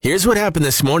Here's what happened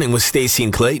this morning with Stacey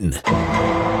and Clayton.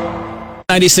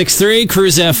 96.3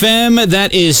 Cruise FM.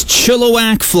 That is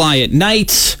Chilliwack Fly at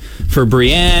Night for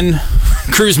Brienne.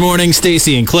 Cruise Morning,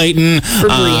 Stacey and Clayton. For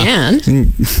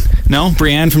Brienne? No,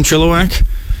 Brienne from Chilliwack.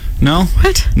 No?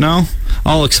 What? No?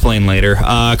 I'll explain later.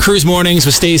 Cruise Mornings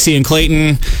with Stacey and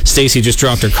Clayton. Stacey just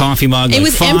dropped her coffee mug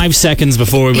like 5 seconds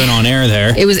before we went on air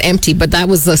there. It was empty, but that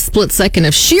was a split second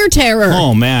of sheer terror.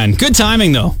 Oh, man. Good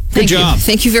timing, though. Good job.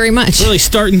 Thank you very much. Really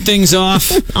starting things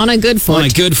off. On a good foot. On a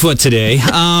good foot today.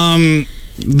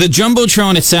 The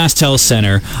Jumbotron at SaskTel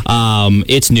Center,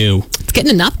 it's new. It's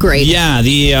getting an upgrade. Yeah,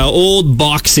 the old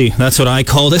boxy, that's what I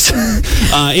called it.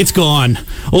 It's gone.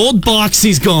 Old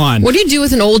boxy's gone. What do you do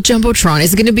with an old Jumbotron?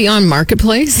 Is it going to be on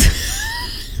Marketplace?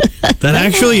 That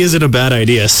actually isn't a bad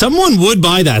idea. Someone would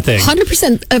buy that thing.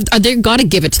 100%. They got to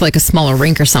give it to like a smaller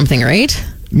rink or something, right?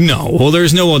 No. Well,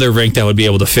 there's no other rink that would be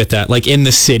able to fit that. Like in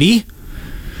the city?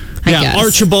 I guess.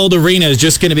 Archibald Arena is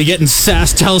just going to be getting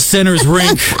SaskTel Center's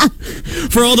rink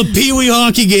for all the Pee Wee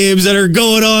hockey games that are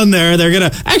going on there. They're going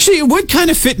to... Actually, it would kind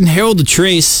of fit in Harold the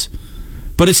Trace,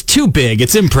 but it's too big.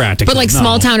 It's impractical. But like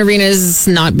small town arenas,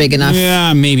 not big enough.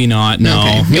 Yeah, maybe not. No.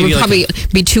 Okay. Maybe it would probably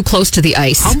be too close to the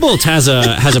ice. Humboldt has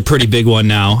a pretty big one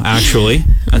now, actually,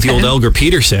 at the old Elgar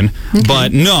Peterson. Okay.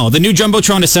 But no, the new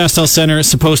Jumbotron at SaskTel Center is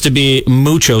supposed to be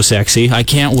mucho sexy. I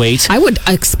can't wait. I would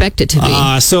expect it to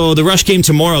be. So the Rush game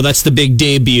tomorrow, that's the big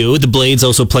debut. The Blades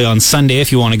also play on Sunday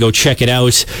if you want to go check it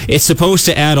out. It's supposed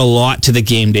to add a lot to the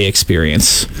game day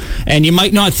experience. And you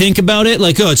might not think about it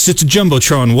like, oh, it's just a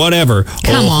Jumbotron, whatever.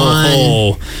 Come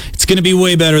on. It's going to be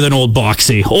way better than Old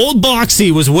Boxy. Old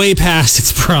Boxy was way past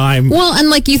its prime. Well,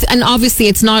 and and obviously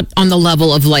it's not on the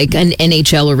level of like an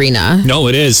NHL arena. No,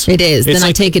 it is. It is. Then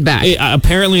I take it back.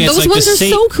 Apparently, it's those like ones are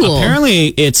so cool. Apparently,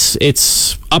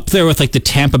 it's up there with like the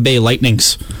Tampa Bay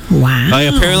Lightnings. Wow.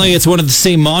 Apparently, it's one of the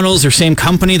same models or same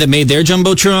company that made their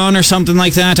Jumbotron or something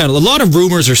like that. A lot of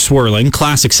rumors are swirling.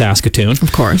 Classic Saskatoon.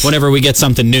 Of course. Whenever we get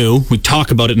something new, we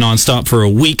talk about it nonstop for a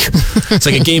week. It's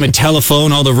like a game of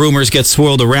telephone. All the rumors get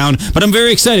swirled around. But I'm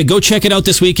very excited. Go check it out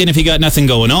this weekend if you got nothing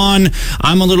going on.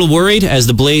 I'm a little worried as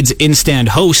the Blades in-stand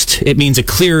host. It means a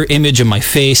clearer image of my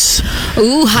face.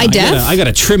 Ooh, high def. I got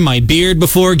to trim my beard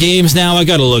before games now. I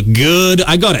got to look good.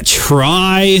 I got to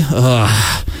try.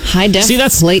 High def. See,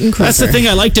 that's Clayton Crusher. That's the thing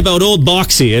I liked about Old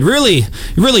Boxy. It really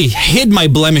hid my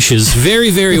blemishes very,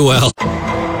 very well.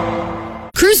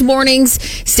 Cruise Mornings,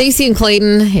 Stacey and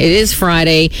Clayton. It is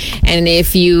Friday, and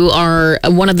if you are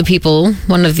one of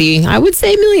the I would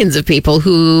say millions of people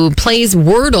who plays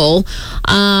Wordle,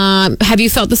 have you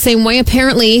felt the same way?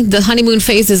 Apparently, the honeymoon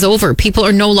phase is over. People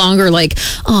are no longer like,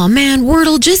 "Oh man,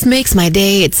 Wordle just makes my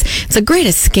day. It's a great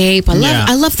escape.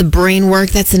 I love the brain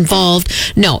work that's involved."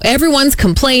 No, everyone's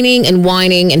complaining and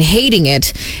whining and hating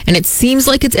it, and it seems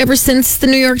like it's ever since the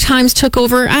New York Times took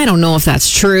over. I don't know if that's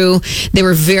true. They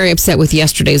were very upset with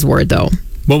yesterday's word, though.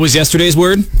 What was yesterday's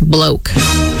word? Bloke.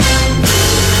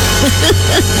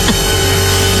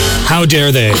 How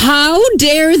dare they? How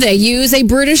dare they use a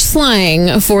British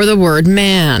slang for the word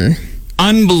man?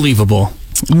 Unbelievable.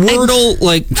 Wordle,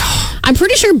 I'm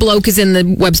pretty sure bloke is in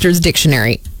the Webster's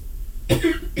dictionary.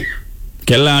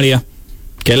 Get it out of you.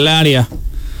 Get it out of you.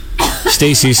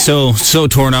 Stacey's so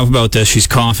torn up about this. She's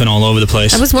coughing all over the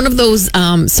place. That was one of those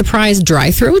surprise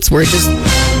dry throats where it just...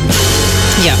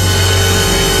 Yeah.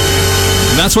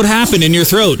 That's what happened in your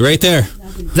throat right there.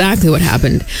 Exactly what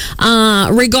happened.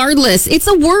 Regardless, it's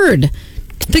a word.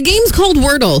 The game's called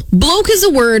Wordle. Bloke is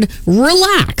a word.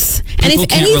 Relax. People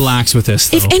can't relax with this,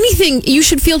 though. If anything, you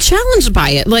should feel challenged by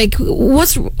it. Like,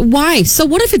 why? So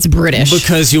what if it's British?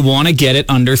 Because you want to get it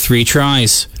under 3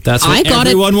 tries. That's what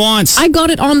everyone wants. I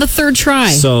got it on the 3rd try.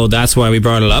 So that's why we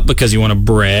brought it up, because you want to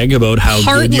brag about how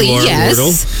good you are at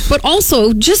Wordle. But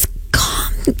also, just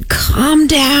calm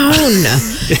down.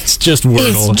 It's just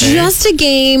Wordle. It's just a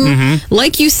game. Mm-hmm.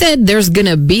 Like you said, there's going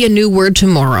to be a new word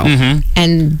tomorrow. Mm-hmm.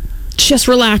 And just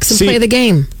relax and play the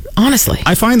game. Honestly.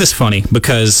 I find this funny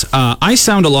because I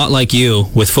sound a lot like you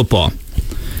with football.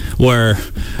 Where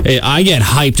I get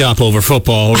hyped up over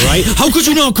football, right? How could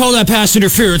you not call that pass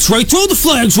interference, right? Throw the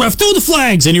flags, ref, throw the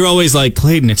flags. And you're always like,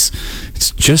 Clayton, it's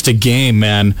just a game,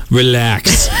 man.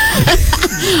 Relax.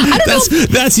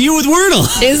 That's you with Wordle.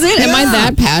 Is it? Yeah. Am I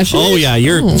that passionate? Oh, yeah.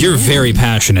 You're very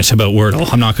passionate about Wordle.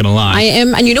 I'm not going to lie. I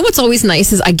am. And you know what's always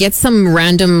nice is I get some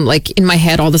random, like, in my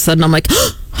head all of a sudden, I'm like,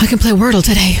 oh, I can play Wordle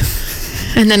today.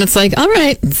 And then it's like, all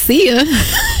right, see ya.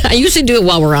 I usually do it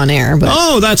while we're on air. But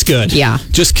oh, that's good. Yeah.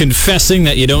 Just confessing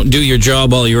that you don't do your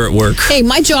job while you're at work. Hey,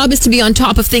 my job is to be on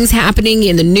top of things happening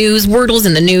in the news. Wordle's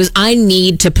in the news. I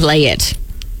need to play it.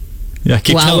 Yeah,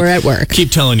 while we're at work.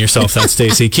 Keep telling yourself that,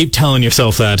 Stacey. Keep telling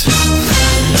yourself that.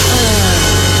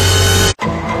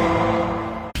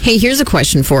 Hey, here's a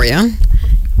question for you.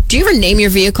 Do you ever name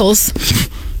your vehicles?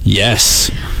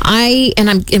 Yes.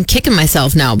 I'm kicking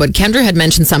myself now, but Kendra had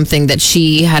mentioned something that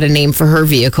she had a name for her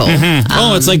vehicle.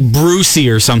 It's like Brucey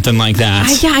or something like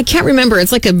that. I can't remember.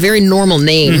 It's like a very normal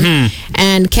name.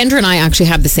 And Kendra and I actually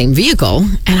have the same vehicle.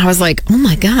 And I was like, oh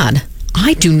my God,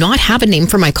 I do not have a name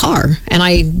for my car. And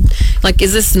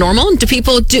is this normal?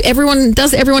 Does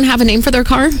everyone have a name for their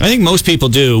car? I think most people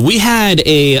do. We had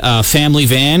a family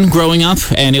van growing up,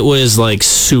 and it was like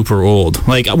super old.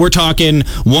 Like, we're talking,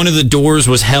 one of the doors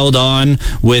was held on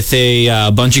with a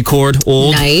bungee cord.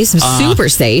 Old. Nice. Super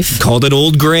safe. Called it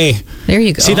Old Gray. There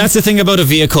you go. See, that's the thing about a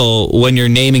vehicle when you're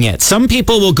naming it. Some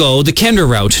people will go the Kendra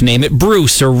route, name it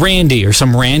Bruce or Randy or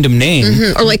some random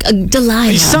name. Or like a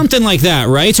Delilah. Something like that,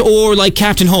 right? Or like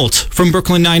Captain Holt from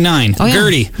Brooklyn Nine-Nine. Oh, yeah.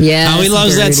 Gertie. Yes, how he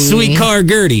loves that Gertie. sweet car,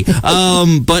 Gertie.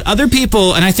 But other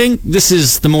people, and I think this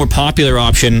is the more popular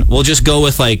option, will just go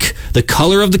with like the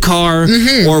color of the car,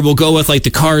 or we'll go with like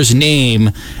the car's name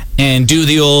and do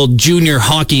the old junior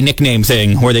hockey nickname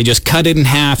thing where they just cut it in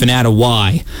half and add a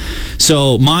Y.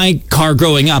 So my car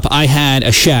growing up, I had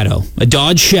a Shadow, a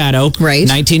Dodge Shadow, right?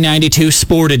 1992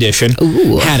 Sport Edition.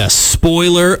 Ooh. Had a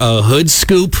spoiler, a hood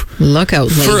scoop. Look out,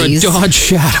 ladies. For a Dodge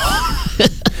Shadow.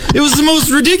 It was the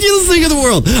most ridiculous thing in the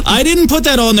world. I didn't put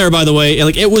that on there, by the way.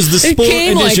 Like, it was the Sport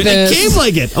Edition. Like it came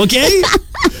like it, okay?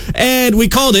 And we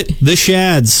called it the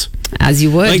Shads. As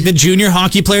you would. Like the junior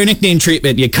hockey player nickname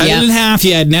treatment. You cut it in half,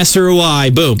 you add an S or a Y,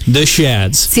 boom, the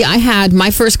Shads. See,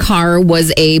 my first car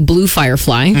was a blue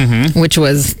Firefly, which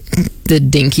was the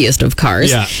dinkiest of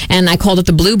cars. Yeah. And I called it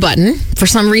the Blue Button for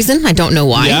some reason. I don't know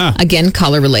why. Yeah. Again,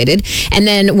 color related. And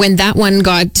then when that one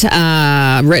got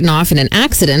written off in an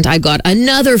accident, I got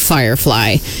another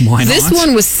Firefly. Why not? This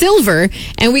one was silver,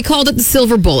 and we called it the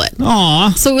Silver Bullet.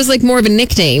 Aw. So it was like more of a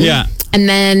nickname. Yeah. And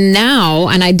then now,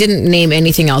 and I didn't name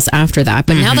anything else after that,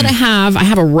 but now that I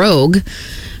have a Rogue.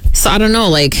 So I don't know,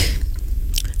 like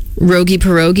Rogie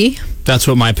Pierogi. That's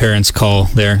what my parents call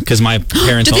there, because my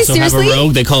parents Do they also have a seriously?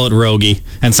 Rogue. They call it Rogie,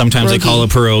 and sometimes they call it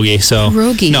pierogi. So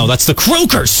Pierogi. No, that's the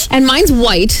Croakers. And mine's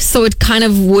white, so it kind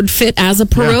of would fit as a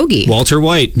pierogi. Walter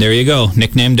White. There you go.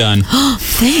 Nickname done.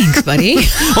 Thanks, buddy.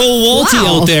 Oh, Walty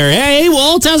Wow. out there. Hey,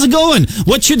 Walt, how's it going?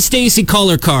 What should Stacy call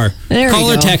her car? There call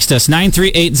we or go. text us,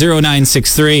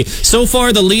 9380963. So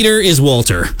far, the leader is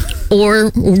Walter.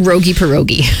 Or Rogie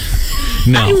Pierogi.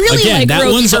 No. I really Again, like that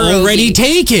Rogie one's pierogi. already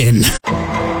taken.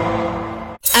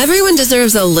 Everyone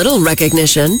deserves a little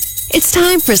recognition. It's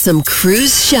time for some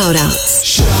cruise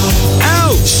shout-outs.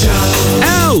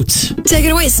 Out! Take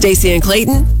it away, Stacey and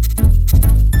Clayton.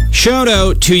 Shout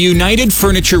out to United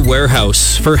Furniture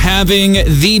Warehouse for having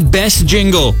the best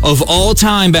jingle of all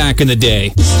time back in the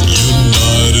day.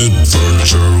 United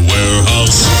Furniture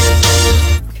Warehouse.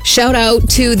 Shout out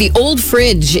to the old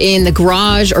fridge in the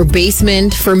garage or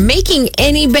basement for making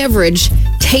any beverage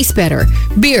taste better.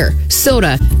 Beer,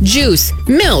 soda, juice,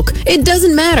 milk, it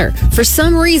doesn't matter. For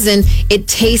some reason, it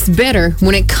tastes better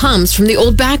when it comes from the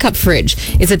old backup fridge.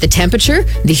 Is it the temperature,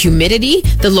 the humidity,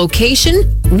 the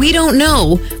location? We don't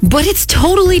know, but it's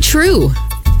totally true.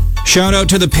 Shout out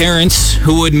to the parents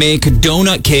who would make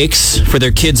donut cakes for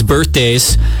their kids'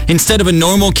 birthdays. Instead of a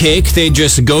normal cake, they'd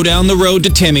just go down the road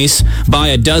to Timmy's, buy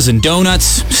a dozen donuts,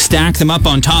 stack them up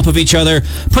on top of each other,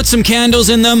 put some candles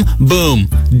in them, boom,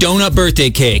 donut birthday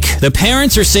cake. The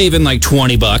parents are saving like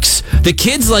 $20. The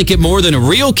kids like it more than a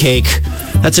real cake.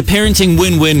 That's a parenting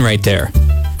win-win right there.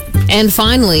 And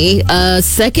finally, a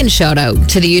second shout out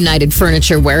to the United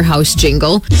Furniture Warehouse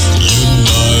jingle.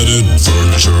 United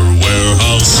Furniture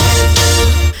Warehouse.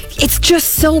 It's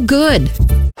just so good.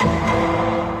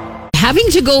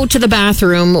 Having to go to the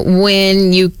bathroom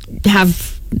when you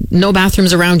have no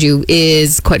bathrooms around you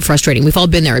is quite frustrating. We've all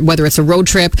been there, whether it's a road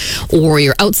trip or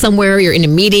you're out somewhere, you're in a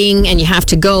meeting and you have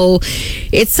to go.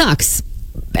 It sucks.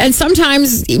 And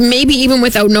sometimes, maybe even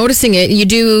without noticing it, you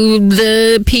do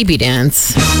the pee-pee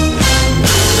dance.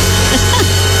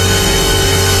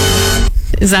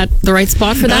 Is that the right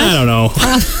spot for that? I don't know.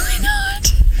 Probably not.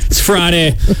 It's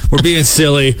Friday. We're being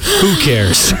silly. Who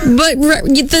cares? But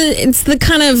it's the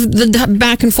kind of the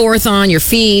back and forth on your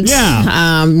feet.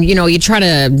 Yeah. You try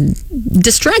to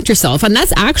distract yourself. And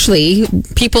that's actually,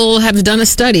 people have done a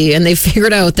study and they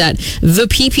figured out that the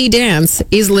pee-pee dance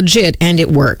is legit and it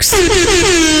works.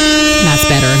 That's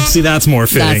better. See, that's more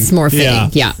fitting. That's more fitting.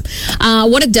 Yeah.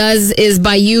 What it does is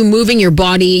by you moving your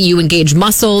body, you engage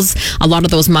muscles. A lot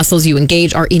of those muscles you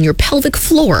engage are in your pelvic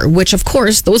floor, which, of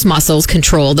course, those muscles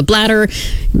control the bladder,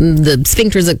 the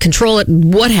sphincters that control it,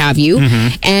 what have you.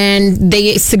 And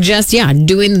they suggest,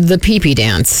 doing the pee-pee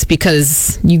dance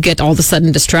because you get all of a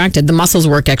sudden distracted. The muscles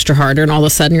work extra harder, and all of a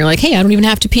sudden you're like, hey, I don't even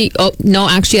have to pee. Oh, no,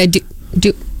 actually, I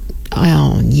do.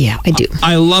 Oh, yeah, I do.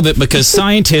 I love it because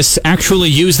scientists actually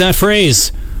use that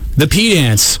phrase. The pee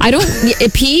dance. I don't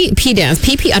pee dance.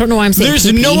 Pee. I don't know why I'm saying. There's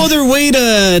pee-pee. no other way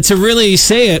to really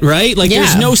say it, right? Like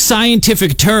there's no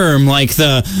scientific term like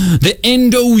the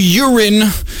endo-urine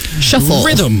shuffle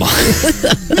rhythm.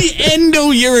 The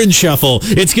endo-urine shuffle.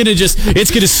 It's gonna sweep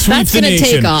That's the gonna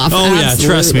nation. take off. Oh Absolutely.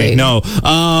 yeah, trust me. No,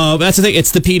 that's the thing.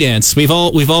 It's the pee dance. We've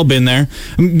all been there.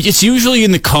 It's usually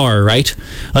in the car, right?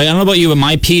 Like, I don't know about you, but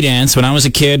my pee dance when I was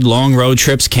a kid, long road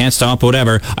trips, can't stop,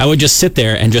 whatever. I would just sit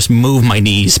there and just move my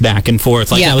knees back and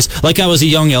forth I was a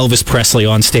young Elvis Presley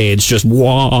on stage, just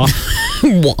wah.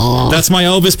 Wah. That's my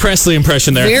Elvis Presley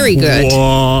impression there. Very good.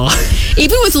 Wah.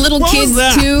 Even with little What kids was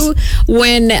that? too,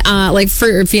 when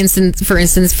for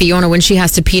instance, Fiona, when she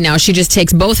has to pee now, she just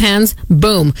takes both hands,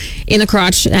 boom, in the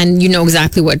crotch, and you know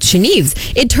exactly what she needs.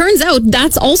 It turns out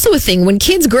that's also a thing. When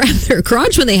kids grab their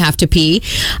crotch when they have to pee,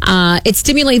 it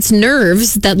stimulates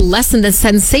nerves that lessen the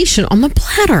sensation on the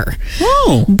bladder.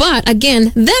 Oh. But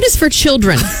again, that is for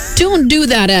children. Don't do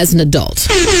that as an adult.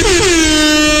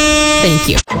 Thank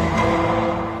you.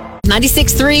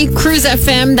 96.3 Cruise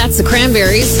FM. That's the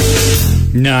Cranberries.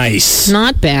 Nice.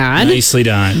 Not bad. Nicely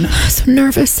done. So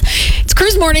nervous. It's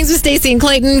Cruise Mornings with Stacey and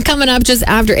Clayton. Coming up just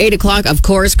after 8 o'clock. Of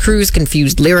course, Cruise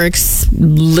Confused Lyrics.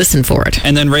 Listen for it.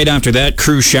 And then right after that,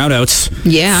 Cruise Shoutouts.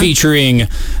 Yeah. Featuring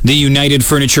the United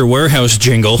Furniture Warehouse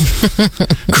jingle.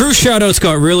 Cruise Shoutouts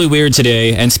got really weird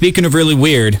today. And speaking of really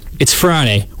weird, it's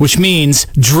Friday, which means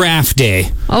draft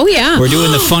day. Oh, yeah. We're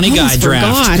doing the Funny Guy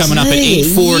draft forgot. coming up at Hey,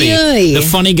 8:40. yay. The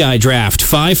Funny Guy draft.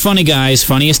 5 funny guys,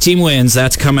 funniest team wins.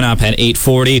 That's coming up at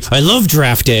 8:40. I love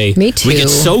draft day. Me too. We get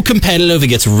so competitive. It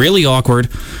gets really awkward.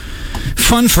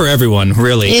 Fun for everyone,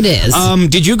 really. It is.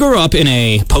 Did you grow up in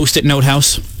a Post-it note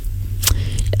house?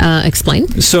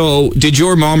 Explain. So, did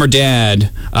your mom or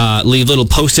dad leave little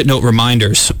Post-it note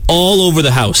reminders all over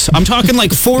the house? I'm talking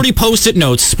like 40 Post-it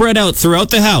notes spread out throughout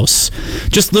the house.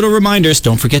 Just little reminders.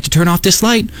 Don't forget to turn off this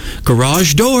light.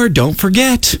 Garage door, don't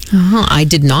forget. I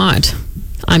did not.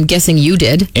 I'm guessing you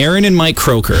did. Aaron and Mike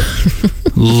Croker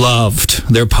loved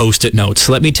their Post-it notes.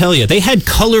 Let me tell you, they had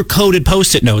color-coded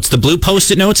Post-it notes. The blue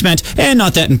Post-it notes meant,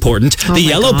 not that important. The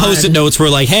yellow God. Post-it notes were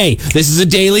like, hey, this is a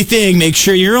daily thing. Make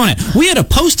sure you're on it. We had a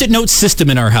Post-it note system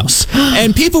in our house.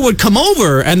 And people would come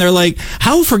over, and they're like,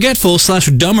 how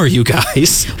forgetful/dumb are you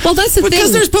guys? Well, that's the Because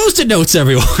thing. there's Post-it notes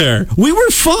everywhere. We were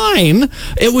fine.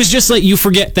 It was just like you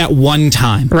forget that one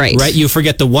time. Right. You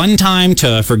forget the one time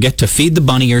to forget to feed the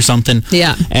bunny or something.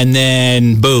 Yeah. And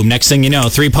then, boom, next thing you know,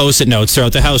 3 Post-it notes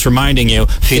throughout the house reminding you,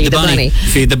 feed the bunny.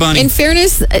 Feed the bunny. In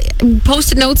fairness,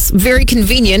 Post-it notes, very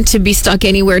convenient to be stuck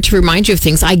anywhere to remind you of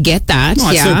things. I get that.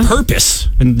 Well, it's their purpose.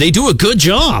 And they do a good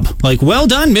job. Like, well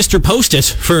done, Mr.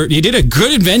 Post-it. You did a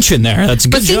good invention there. That's a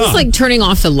good But job. things like turning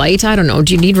off the light, I don't know.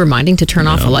 Do you need reminding to turn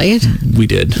off the light? We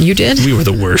did. You did? We were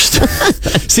the worst.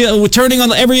 See, turning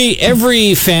on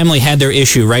every family had their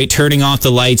issue, right? Turning off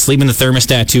the lights, leaving the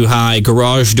thermostat too high,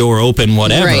 garage door open,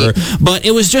 whatever. Right. But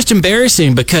it was just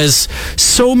embarrassing because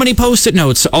so many Post-it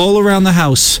notes all around the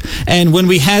house. And when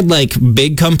we had like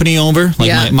big company over,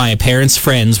 like my parents'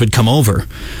 friends would come over,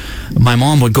 my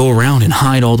mom would go around and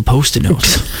hide all the Post-it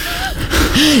notes.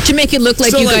 To make it look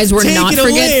like you guys were take not it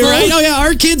away, forgetful. right? Oh yeah,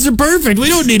 our kids are perfect. We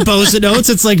don't need Post-it notes.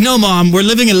 It's like, no, Mom, we're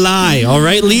living a lie. All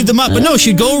right, leave them up. But no,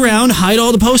 she'd go around, hide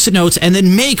all the Post-it notes, and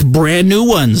then make brand new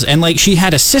ones. And like, she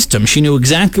had a system. She knew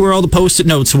exactly where all the Post-it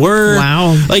notes were.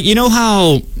 Wow. Like, you know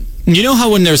how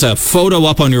when there's a photo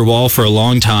up on your wall for a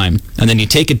long time, and then you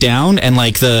take it down, and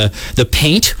like the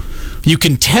paint, you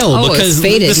can tell because it's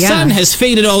faded, the sun has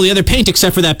faded all the other paint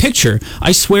except for that picture.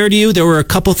 I swear to you, there were a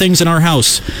couple things in our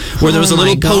house where there was a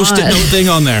little Post-it note thing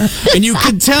on there. And you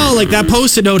could tell, like, that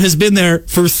Post-it note has been there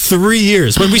for 3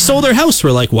 years. When we sold our house,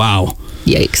 we're like, wow.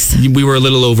 Yikes. We were a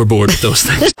little overboard with those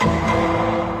things.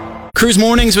 Cruise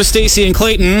Mornings with Stacey and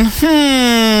Clayton.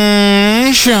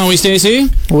 Shall we, Stacey?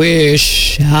 We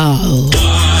shall.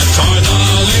 Try the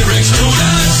lyrics to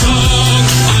that song.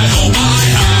 I hope I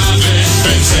haven't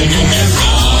been singing it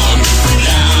wrong.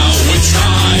 Now it's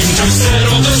time to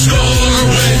settle the score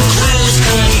with Cruise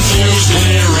Confused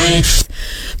Lyrics.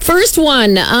 First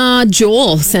one,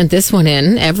 Joel sent this one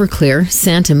in. Everclear,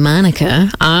 Santa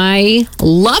Monica. I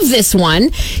love this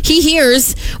one. He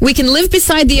hears, we can live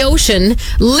beside the ocean,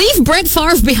 leave Brett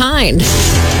Favre behind. We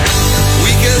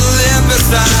can live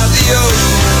beside the ocean.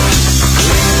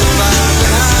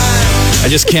 I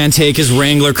just can't take his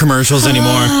Wrangler commercials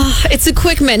anymore. It's a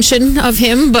quick mention of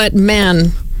him, but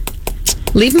man,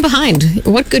 leave him behind.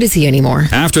 What good is he anymore?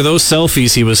 After those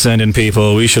selfies he was sending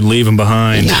people, we should leave him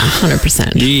behind. Yeah,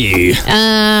 100%.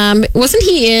 Yeah. Wasn't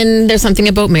he in There's Something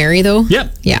About Mary, though?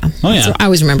 Yep. Yeah. Oh, yeah. So I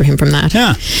always remember him from that.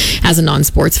 Yeah. As a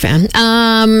non-sports fan.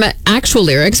 Actual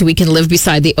lyrics, we can live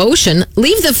beside the ocean,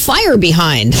 leave the fire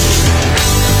behind.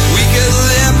 We can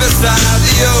live beside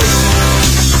the ocean.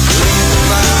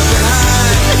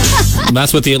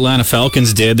 That's what the Atlanta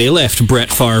Falcons did. They left Brett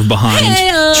Favre behind,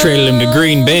 Hey-o. traded him to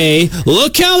Green Bay.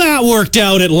 Look how that worked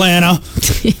out, Atlanta.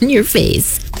 In your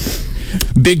face.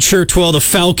 Big cheer to all the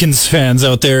Falcons fans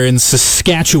out there in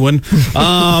Saskatchewan.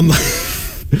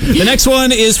 The next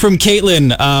one is from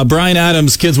Caitlin. Brian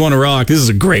Adams, Kids Want to Rock. This is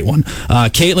a great one.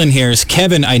 Caitlin here's,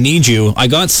 Kevin, I need you. I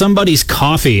got somebody's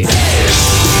coffee.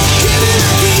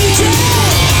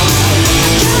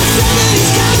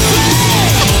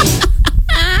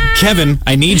 Kevin,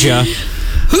 I need you.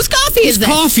 Whose coffee is Whose this?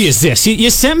 coffee is this?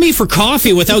 You sent me for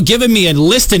coffee without giving me a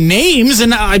list of names,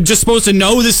 and I'm just supposed to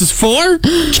know who this is for?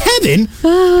 Kevin?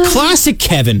 Classic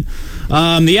Kevin.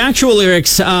 The actual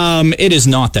lyrics, it is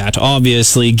not that,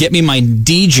 obviously. Get me my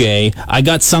DJ. I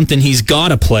got something he's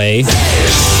gotta play.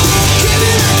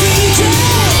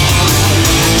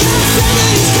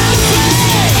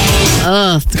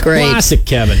 Oh, great. Classic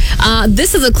Kevin.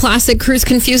 This is a classic Cruise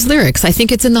Confused lyrics. I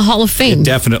think it's in the Hall of Fame. It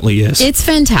definitely is. It's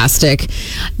fantastic.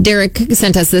 Derek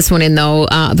sent us this one in, though.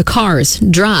 The Cars,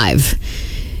 Drive.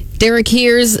 Derek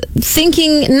hears,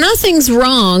 thinking nothing's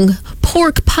wrong,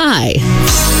 pork pie.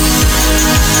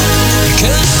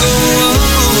 Can't go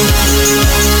on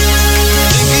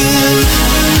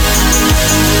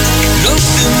thinking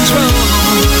nothing's wrong.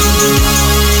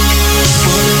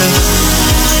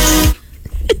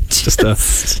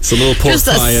 It's a little pork Just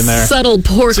a pie in there. subtle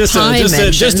pork pie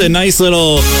mention. Just a nice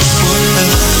little...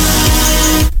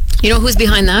 You know who's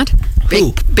behind that?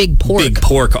 Big pork. Big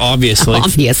pork, obviously.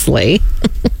 Obviously.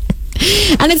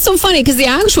 And it's so funny because the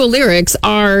actual lyrics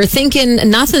are thinking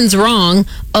nothing's wrong.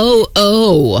 Oh,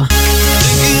 oh.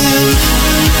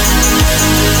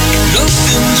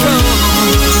 Nothing's wrong.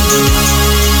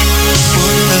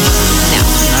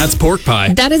 That's pork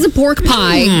pie. That is a pork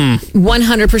pie,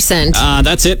 100%.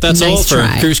 That's it. That's Nice all for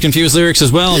try. Cruise Confused Lyrics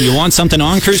as well. If you want something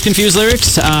on Cruise Confused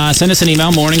Lyrics, send us an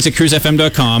email,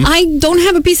 mornings@cruisefm.com. I don't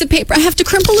have a piece of paper. I have to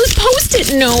crimple his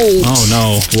Post-it note. Oh,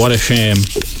 no. What a shame.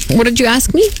 What did you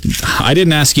ask me? I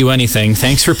didn't ask you anything.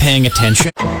 Thanks for paying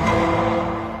attention.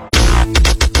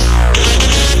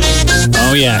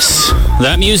 Oh, yes.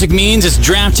 That music means it's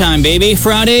draft time, baby.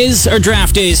 Fridays are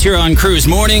draft days here on Cruise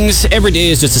Mornings. Every day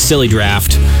is just a silly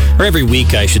draft. Or every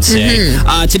week, I should say.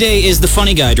 Today is the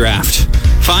Funny Guy draft.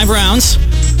 5 rounds,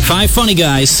 5 funny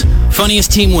guys.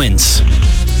 Funniest team wins.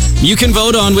 You can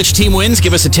vote on which team wins.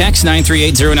 Give us a text,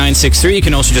 938-0963. You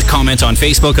can also just comment on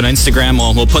Facebook and Instagram.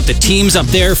 We'll put the teams up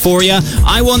there for you.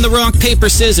 I won the rock, paper,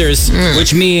 scissors,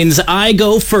 which means I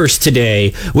go first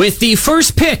today. With the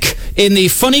first pick in the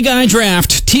Funny Guy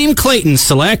draft, Team Clayton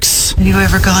selects... Have you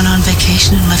ever gone on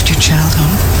vacation and left your child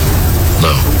home?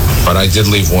 No, but I did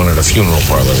leave one at a funeral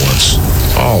parlor once.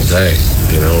 All day.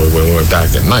 You know, we went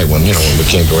back at night when we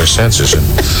came to our senses, and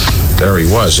there he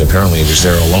was. Apparently he was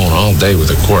there alone all day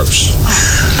with a corpse.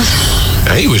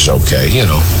 Now, he was okay,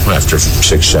 after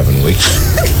 6-7 weeks.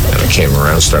 And I came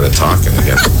around and started talking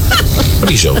again. But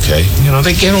he's okay.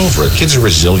 They get over it. Kids are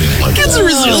resilient like that. Kids are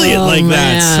resilient like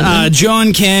that. man.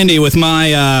 John Candy with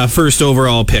my first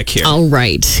overall pick here. All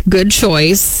right. Good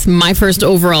choice. My first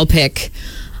overall pick,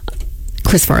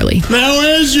 Chris Farley. Now,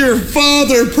 as your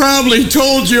father probably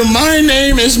told you, my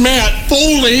name is Matt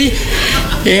Foley,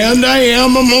 and I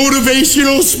am a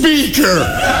motivational speaker.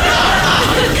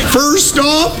 First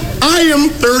off, I am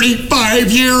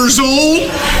 35 years old.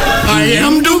 I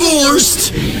am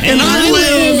divorced, and I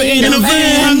live in a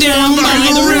van down by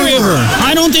the river.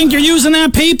 I don't think you're using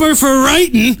that paper for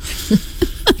writing.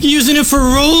 Using it for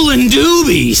rolling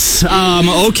doobies.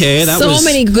 Okay, that was... So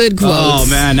many good quotes. Oh,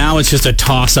 man, now it's just a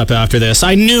toss-up after this.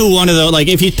 I knew one of those,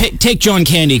 if you take John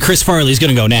Candy, Chris Farley's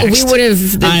going to go next. We would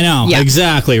have... I know, yeah.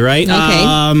 exactly, right?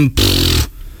 Okay.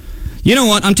 You know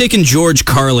what? I'm taking George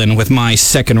Carlin with my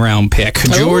second round pick.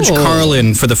 George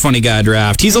Carlin for the Funny Guy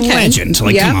draft. He's a legend.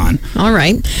 Come on. All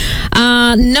right.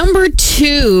 Number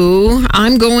 2,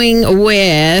 I'm going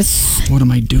with What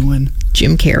am I doing?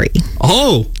 Jim Carrey.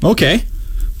 Oh, okay.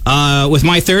 With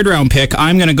my third round pick,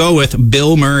 I'm going to go with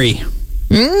Bill Murray.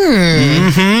 Okay.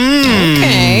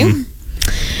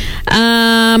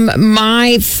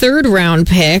 My third round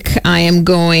pick, I am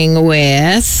going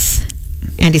with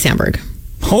Andy Samberg.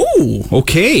 Oh,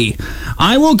 okay.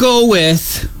 I will go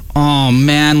with... Oh,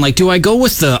 man. Like, do I go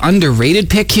with the underrated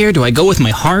pick here? Do I go with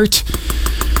my heart?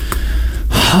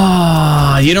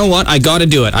 You know what? I got to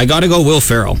do it. I got to go Will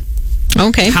Ferrell.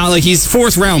 Okay. How, like, he's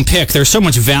fourth round pick. There's so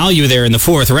much value there in the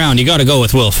fourth round. You got to go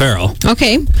with Will Ferrell.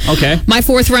 Okay. Okay. My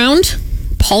fourth round,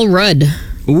 Paul Rudd.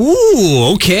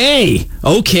 Ooh, okay.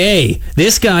 Okay.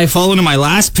 This guy falling to my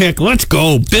last pick. Let's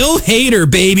go. Bill Hader,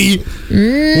 baby.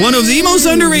 One of the most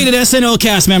underrated SNL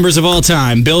cast members of all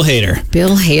time. Bill Hader.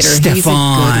 Bill Hader. He's a good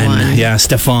one. Yeah,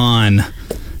 Stefan.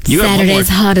 You got one more. Saturday's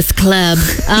hottest club.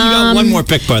 You got one more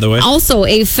pick, by the way. Also,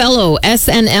 a fellow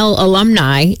SNL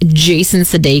alumni, Jason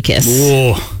Sudeikis.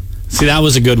 Whoa. See, that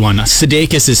was a good one.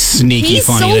 Sudeikis is sneaky He's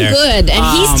funny so there. good, and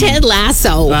he's Ted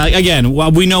Lasso. Again,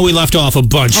 well, we know we left off a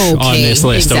bunch on this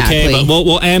list, okay? exactly. But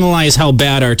we'll analyze how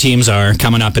bad our teams are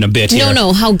coming up in a bit here.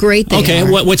 No, how great they are. Okay,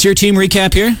 what's your team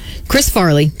recap here? Chris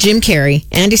Farley, Jim Carrey,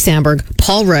 Andy Samberg,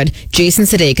 Paul Rudd, Jason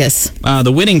Sudeikis.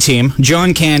 The winning team,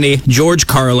 John Candy, George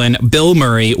Carlin, Bill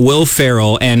Murray, Will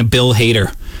Ferrell, and Bill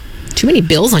Hader. Too many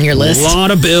Bills on your list. A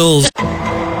lot of Bills.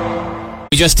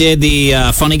 We just did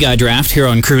the Funny Guy draft here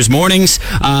on Cruise Mornings.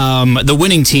 The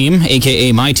winning team,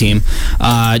 a.k.a. my team,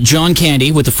 John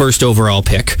Candy with the first overall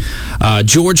pick.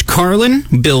 George Carlin,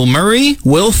 Bill Murray,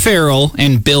 Will Ferrell,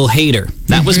 and Bill Hader.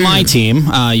 That was my team.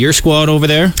 Your squad over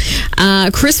there?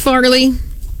 Chris Farley,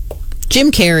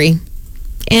 Jim Carrey,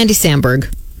 Andy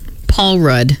Samberg, Paul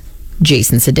Rudd,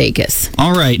 Jason Sudeikis.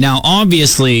 All right. Now,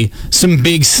 obviously, some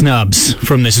big snubs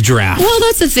from this draft. Well,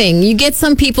 that's the thing. You get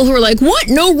some people who are like, what?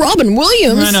 No Robin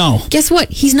Williams? I know. Guess what?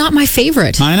 He's not my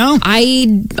favorite. I know.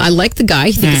 I like the guy.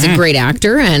 I think he's a great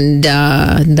actor, and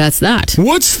that's that.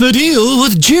 What's the deal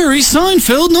with Jerry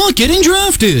Seinfeld not getting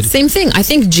drafted? Same thing. I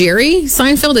think Jerry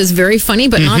Seinfeld is very funny,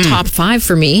 but not top 5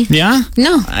 for me. Yeah?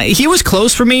 No. He was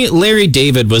close for me. Larry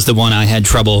David was the one I had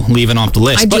trouble leaving off the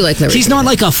list. I do like Larry He's David. not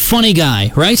like a funny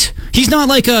guy, right? He's not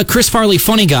like a Chris Farley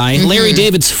funny guy. Larry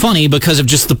David's funny because of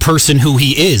just the person who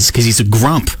he is, because he's a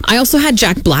grump. I also had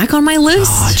Jack Black on my list.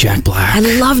 Oh, Jack Black. I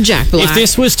love Jack Black. If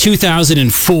this was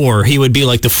 2004, he would be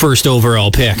like the first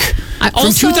overall pick.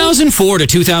 From 2004 to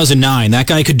 2009, that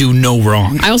guy could do no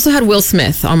wrong. I also had Will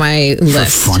Smith on my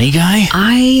list. For funny guy?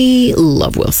 I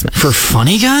love Will Smith. For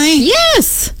funny guy?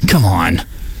 Yes. Come on.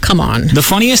 Come on. The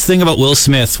funniest thing about Will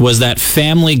Smith was that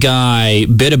Family Guy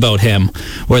bit about him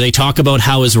where they talk about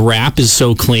how his rap is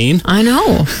so clean. I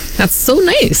know. That's so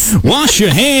nice. Wash your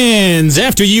hands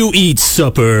after you eat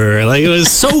supper. Like, it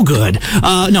was so good.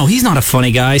 No, he's not a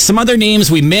funny guy. Some other names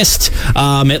we missed,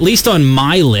 at least on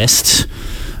my list.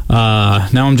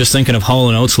 Now I'm just thinking of Hall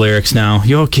 & Oates lyrics now.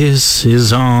 Your kiss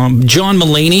is on. John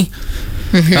Mulaney.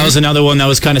 That was another one that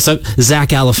was kind of... Zach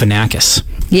Galifianakis.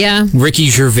 Yeah. Ricky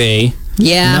Gervais.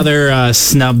 Yeah. Another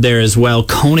snub there as well.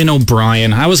 Conan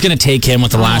O'Brien. I was going to take him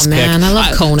with the last pick. I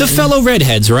love Conan. The fellow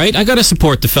redheads, right? I got to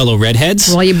support the fellow redheads.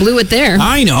 Well, you blew it there.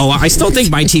 I know. I still think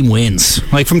my team wins.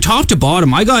 Like, from top to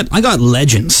bottom, I got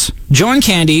legends. John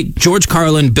Candy, George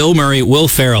Carlin, Bill Murray, Will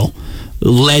Ferrell.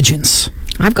 Legends.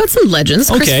 I've got some legends.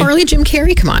 Chris Farley, Jim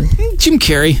Carrey. Come on. Jim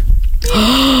Carrey.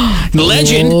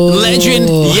 Legend,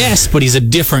 yes, but he's a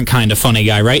different kind of funny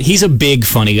guy, right? He's a big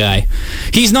funny guy.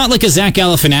 He's not like a Zach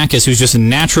Galifianakis who's just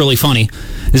naturally funny.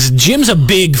 Jim's a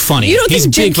big funny. You don't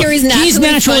think Jim Carrey's naturally He's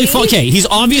naturally funny? Okay, he's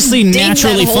obviously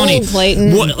naturally funny.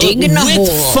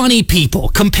 With funny people.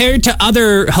 Compared to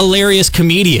other hilarious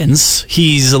comedians,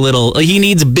 he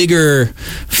needs bigger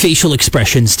facial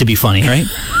expressions to be won, right?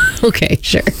 Okay,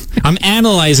 sure. I'm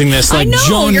analyzing this like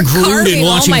John Gruden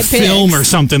watching film or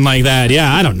something like that.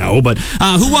 Yeah, I don't know. But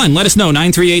who won? Let us know.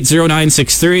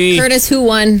 938-0963. Curtis, who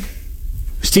won?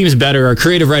 Whose team is better? Our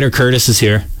creative writer, Curtis, is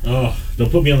here. Oh,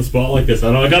 don't put me on the spot like this.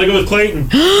 I got to go with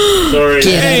Clayton. Sorry.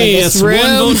 Hey, it's one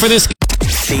vote for this.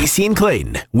 Stacey and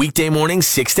Clayton, weekday mornings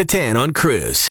 6 to 10 on Cruise.